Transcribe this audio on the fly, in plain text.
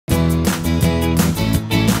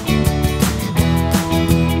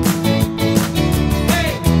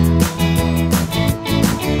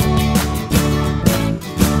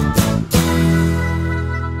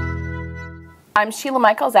I'm Sheila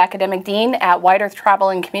Michaels, Academic Dean at White Earth Tribal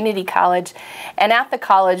and Community College. And at the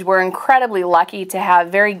college, we're incredibly lucky to have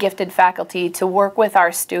very gifted faculty to work with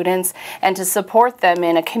our students and to support them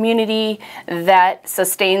in a community that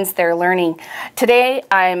sustains their learning. Today,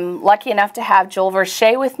 I'm lucky enough to have Joel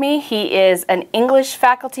Vershey with me. He is an English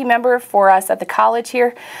faculty member for us at the college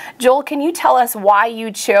here. Joel, can you tell us why you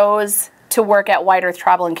chose to work at White Earth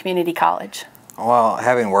Tribal and Community College? Well,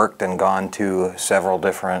 having worked and gone to several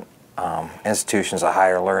different institutions of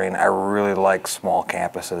higher learning, I really like small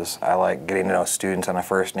campuses. I like getting to know students on a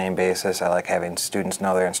first-name basis. I like having students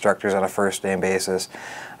know their instructors on a first-name basis.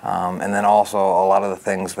 And then also a lot of the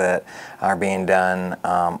things that are being done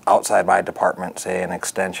outside my department, say an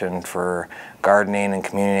extension for gardening and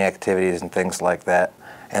community activities and things like that.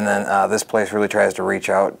 And then this place really tries to reach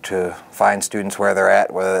out to find students where they're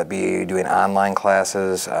at, whether that be doing online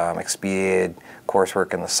classes, expedited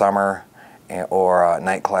coursework in the summer, or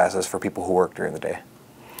night classes for people who work during the day.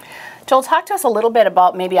 Joel, talk to us a little bit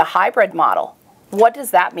about maybe a hybrid model. What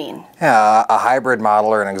does that mean? Yeah, a hybrid model,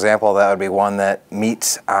 or an example of that would be one that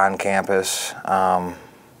meets on campus,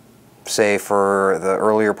 say for the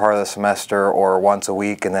earlier part of the semester or once a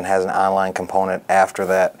week, and then has an online component after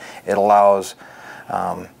that. It allows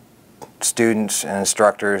students and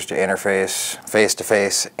instructors to interface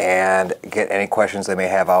face-to-face and get any questions they may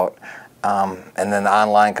have out. And then the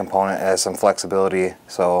online component has some flexibility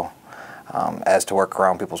as to work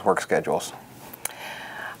around people's work schedules.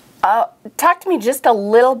 Talk to me just a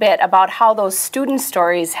little bit about how those student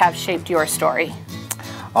stories have shaped your story.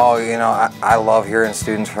 Oh, you know, I love hearing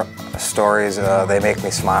students' stories. They make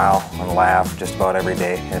me smile and laugh just about every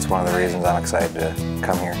day. It's one of the reasons I'm excited to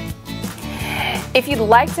come here. If you'd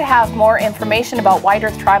like to have more information about White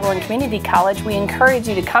Earth Tribal and Community College, we encourage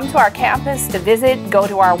you to come to our campus to visit, go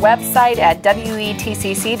to our website at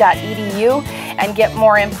wetcc.edu and get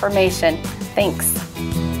more information. Thanks.